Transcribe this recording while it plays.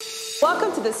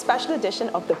Welcome to this special edition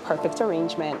of The Perfect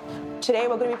Arrangement. Today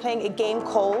we're going to be playing a game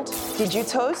called Did You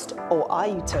Toast or Are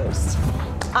You Toast?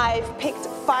 I've picked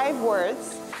 5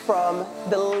 words from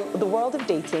the world of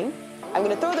dating. I'm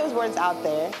going to throw those words out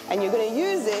there and you're going to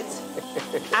use it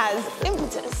as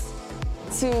impetus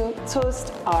to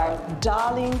toast our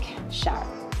darling Sharon.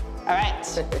 All right?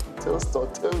 Toast or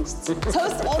toast?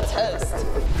 Toast or toast?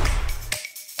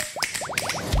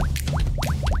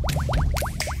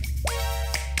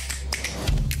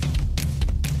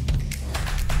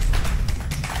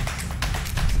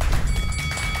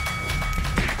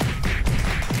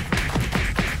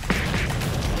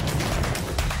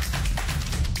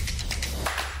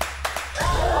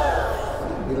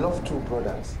 We love 2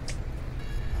 brothers.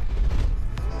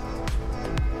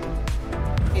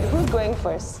 Wait, who's going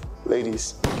first?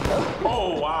 Ladies.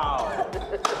 Oh, wow.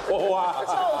 Oh,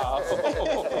 wow.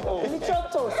 Literal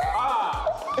toast.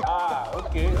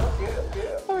 Okay.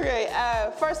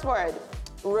 Okay, first word,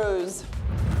 rose.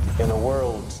 In a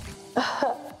world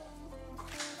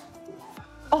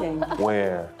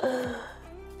where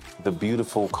the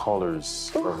beautiful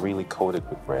colors are really coated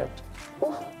with red,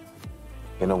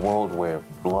 in a world where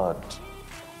blood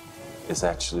is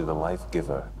actually the life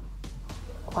giver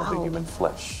of the human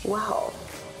flesh, Wow.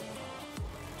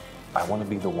 I want to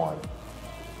be the one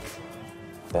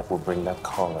that will bring that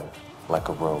color like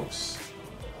a rose.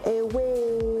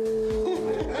 Away.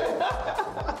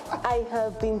 I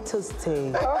have been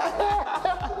toasted. All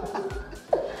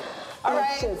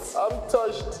right. I'm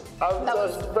touched. I'm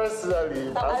touched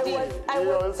personally. I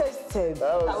was toasted.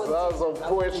 That was some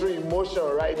poetry emotion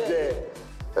right there.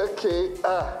 Okay,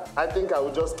 I think I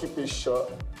will just keep it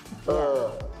short.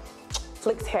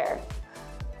 Flicked hair.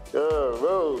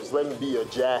 Rose, let me be your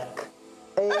Jack.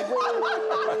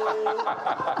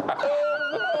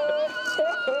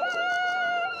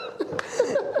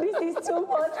 This is too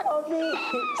much for me.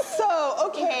 So,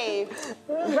 okay,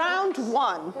 round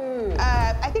 1.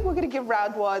 I think we're gonna give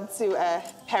round 1 to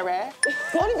Pere,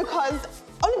 only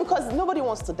because nobody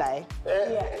wants to die.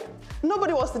 Yeah.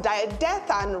 Nobody wants to die. Death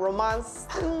and romance.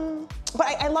 But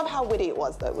I love how witty it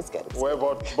was, though. It was good.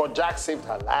 Well, but Jack saved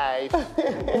her life.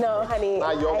 No, honey.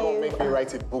 Now you're gonna make me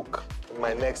write a book in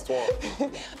my next one.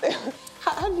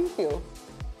 How do you feel?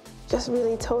 Just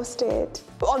really toasted.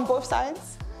 On both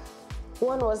sides?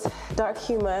 One was dark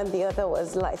humor and the other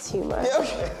was light humor.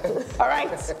 Okay. All right,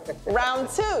 round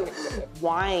 2,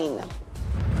 wine.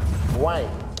 Wine.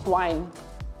 Wine.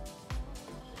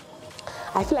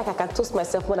 I feel like I can toast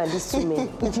myself more than these 2 men.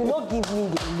 If you don't give me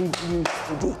the news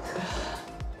today.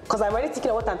 Because I'm already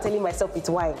thinking of what I'm telling myself with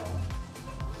wine.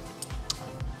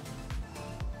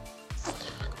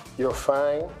 You're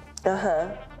fine.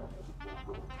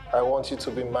 I want you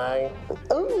to be mine.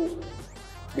 Ooh.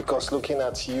 Because looking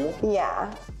at you Yeah.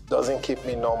 doesn't keep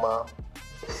me normal.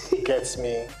 Gets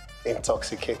me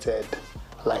intoxicated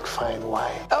like fine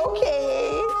wine.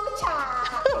 Okay.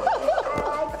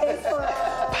 I like this one.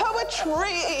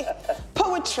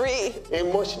 Poetry.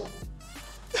 Emotion.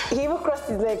 He even crossed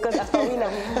his leg because that's for winner.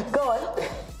 Go on.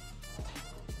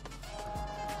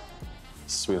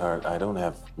 Sweetheart, I don't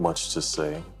have much to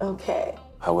say. Okay.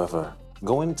 However,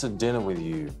 going to dinner with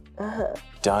you,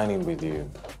 dining with you,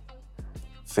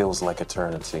 feels like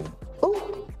eternity.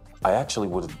 Ooh. I actually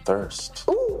wouldn't thirst.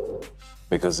 Ooh.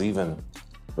 Because even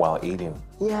while eating,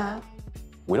 Yeah.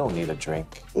 we don't need a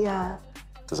drink. Yeah.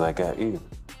 Because I got you.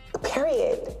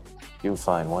 Period. You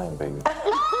fine wine, baby.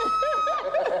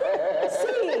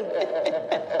 See?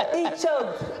 He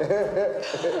choked.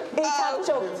 He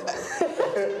choked.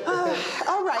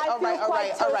 All right.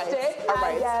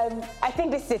 I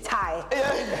think this is a tie.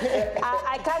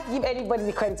 I can't give anybody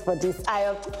the credit for this.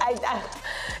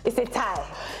 It's a tie.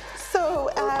 So,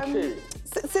 Okay.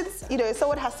 since,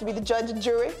 someone has to be the judge and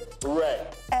jury, Right.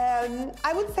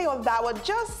 I would say on that one,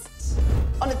 just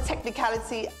on a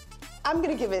technicality, I'm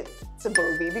gonna give it to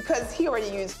Bobby because he already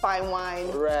used fine wine.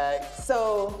 Right.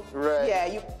 So, Right. yeah,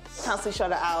 you cancel each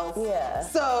other out. Yeah.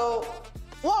 So,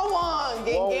 1-1,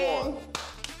 gang, 1-1. gang.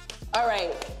 All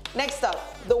right, next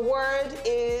up, the word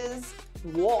is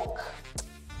walk.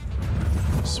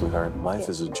 Sweetheart, life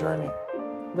is a journey.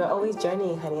 We're always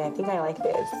journeying, honey. I think I like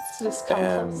this. Just come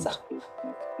And closer.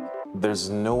 there's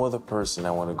no other person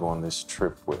I want to go on this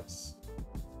trip with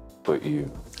but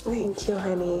you. Thank you,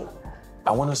 honey.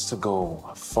 I want us to go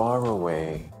far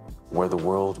away where the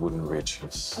world wouldn't reach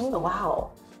us. Oh,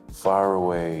 wow. Far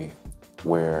away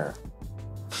where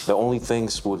the only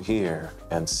things we'll hear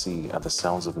and see are the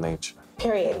sounds of nature.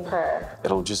 Period. Per.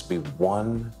 It'll just be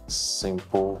one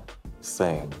simple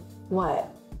thing. What?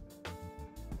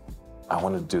 I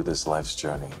want to do this life's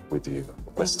journey with you.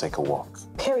 Let's take a walk.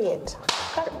 Period.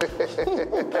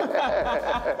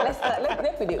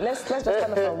 Let's just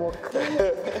stand up and walk.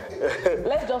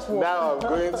 Let's just walk. Now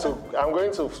I'm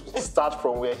going to start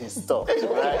from where he stopped,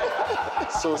 right?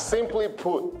 So simply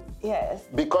put, Yes.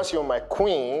 because you're my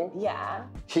queen, Yeah.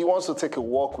 he wants to take a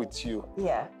walk with you.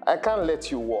 Yeah. I can't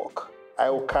let you walk. I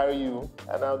will carry you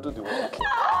and I'll do the walking.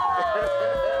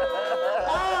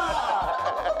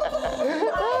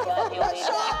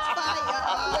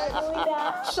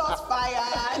 Shots fired.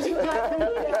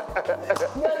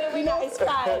 No, it's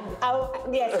fine.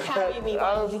 Yes, carry me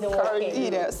while you do the carry walking.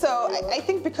 You know, so I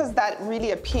think because that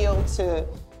really appealed to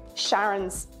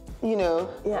Sharon's,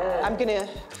 Yeah. I'm gonna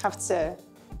have to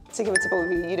give it to both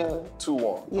of you,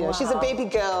 2-1. she's a baby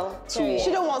girl. Period.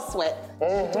 She don't want sweat. She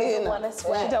doesn't want to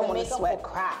sweat. She don't The want to makeup sweat. will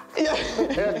crack.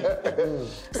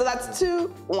 So that's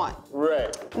 2-1.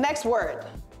 Right. Next word,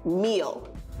 meal.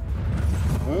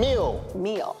 Meal.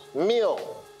 Meal. Meal.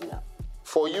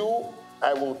 For you,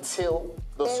 I will till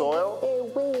the soil.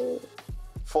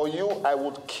 For you, I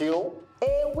would kill.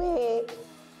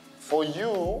 For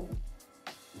you,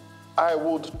 I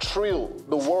would thrill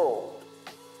the world,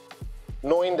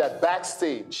 knowing that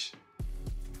backstage,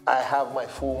 I have my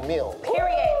full meal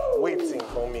Period. waiting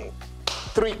for me.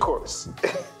 3-course.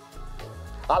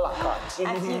 A la carte.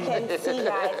 As you can see,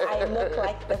 guys, I look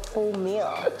like the full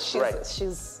meal.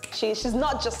 She's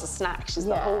not just a snack, she's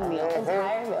the whole meal.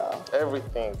 Entire meal.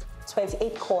 Everything.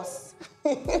 28 course.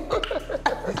 With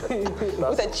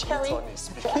a cherry.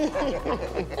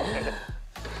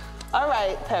 All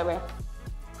right, Perry.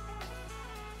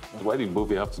 Why did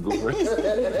Bobby have to go first?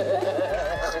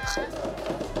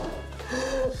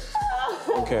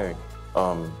 Okay.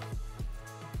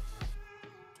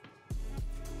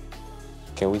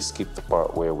 Can we skip the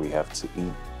part where we have to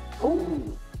eat?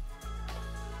 Ooh.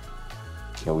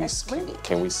 Can we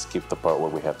skip the part where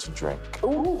we have to drink?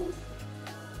 Ooh.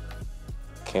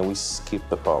 Can we skip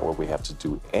the part where we have to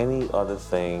do any other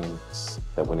things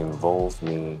that would involve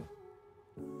me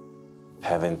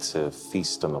having to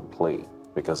feast on a plate?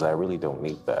 Because I really don't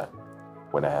need that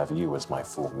when I have you as my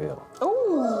full meal.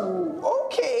 Ooh,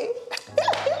 okay.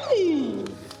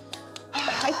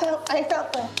 I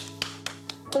felt that.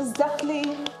 It was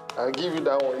definitely. I'll give you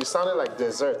that one. It sounded like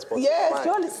dessert, but Yes, it's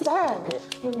you fine. understand.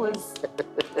 It was.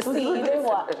 See, you know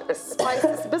what? Spicy.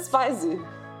 It's a bit spicy.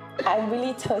 I'm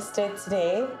really toasted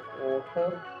today.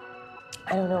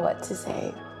 I don't know what to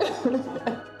say.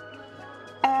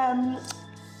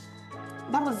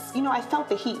 That was, I felt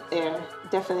the heat there,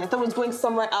 definitely. I thought it was going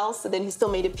somewhere else, and then he still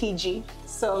made it PG.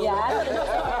 So Yeah, I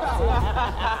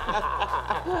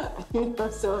don't know.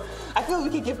 so I feel we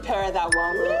could give Para that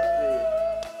one.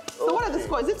 So what are the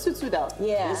scores? Is it 2-2 though?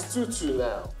 Yeah. It's 2-2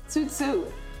 now. 2-2.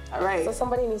 All right. So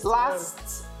somebody needs to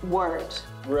Last word.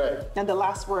 Right. And the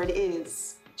last word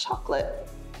is chocolate.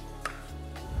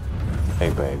 Hey,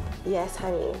 babe. Yes,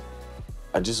 honey.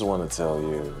 I just want to tell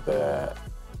you that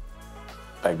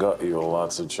I got you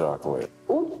lots of chocolate.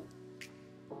 Ooh.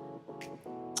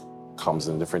 Comes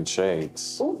in different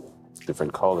shades, Ooh.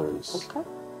 different colors. Okay.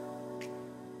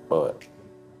 But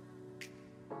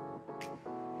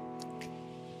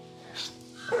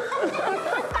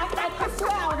I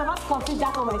swear I was about to complete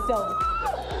that for myself.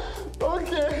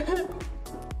 Okay.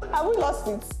 Have we lost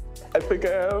it? I think I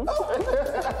have.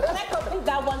 Can I complete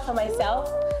that one for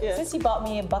myself? Yeah. Since you bought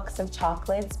me a box of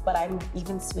chocolates, but I'm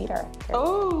even sweeter.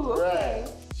 Oh, okay.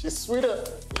 Right. She's sweeter.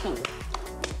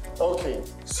 Okay,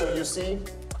 so you see,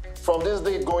 from this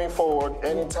day going forward,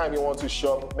 anytime you want to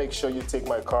shop, make sure you take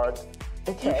my card.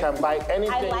 Okay. You can buy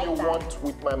anything like you that. want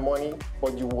with my money,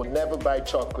 but you will never buy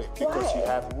chocolate because Why? you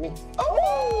have me.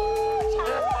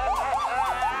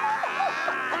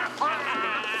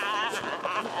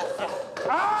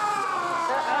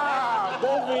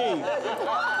 Bobby!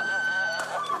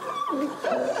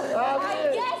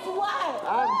 And guess what?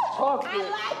 I'm chocolate. I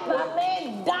like my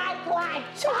men dark like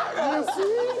chocolate.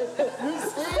 You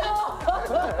see?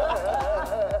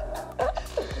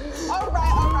 All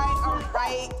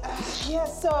right. Yeah,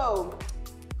 so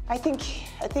I think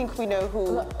we know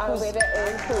who Our winner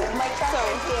is who? My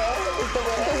chocolate here is the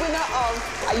winner. the winner of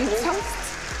Are You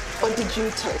Toast or Did You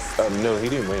Toast? No, he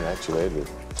didn't win, actually. I did.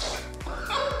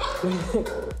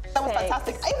 That was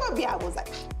fantastic. I was like,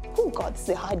 oh God, this is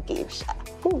a hard game, Sha.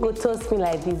 Who go toast me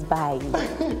like this, bye?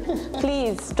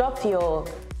 Please drop your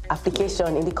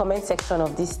application in the comment section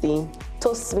of this thing.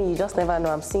 Toast me, you just never know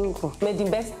I'm single. May the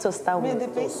best toaster win. The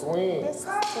best. Queen. Best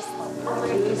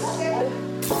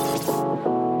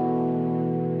toaster.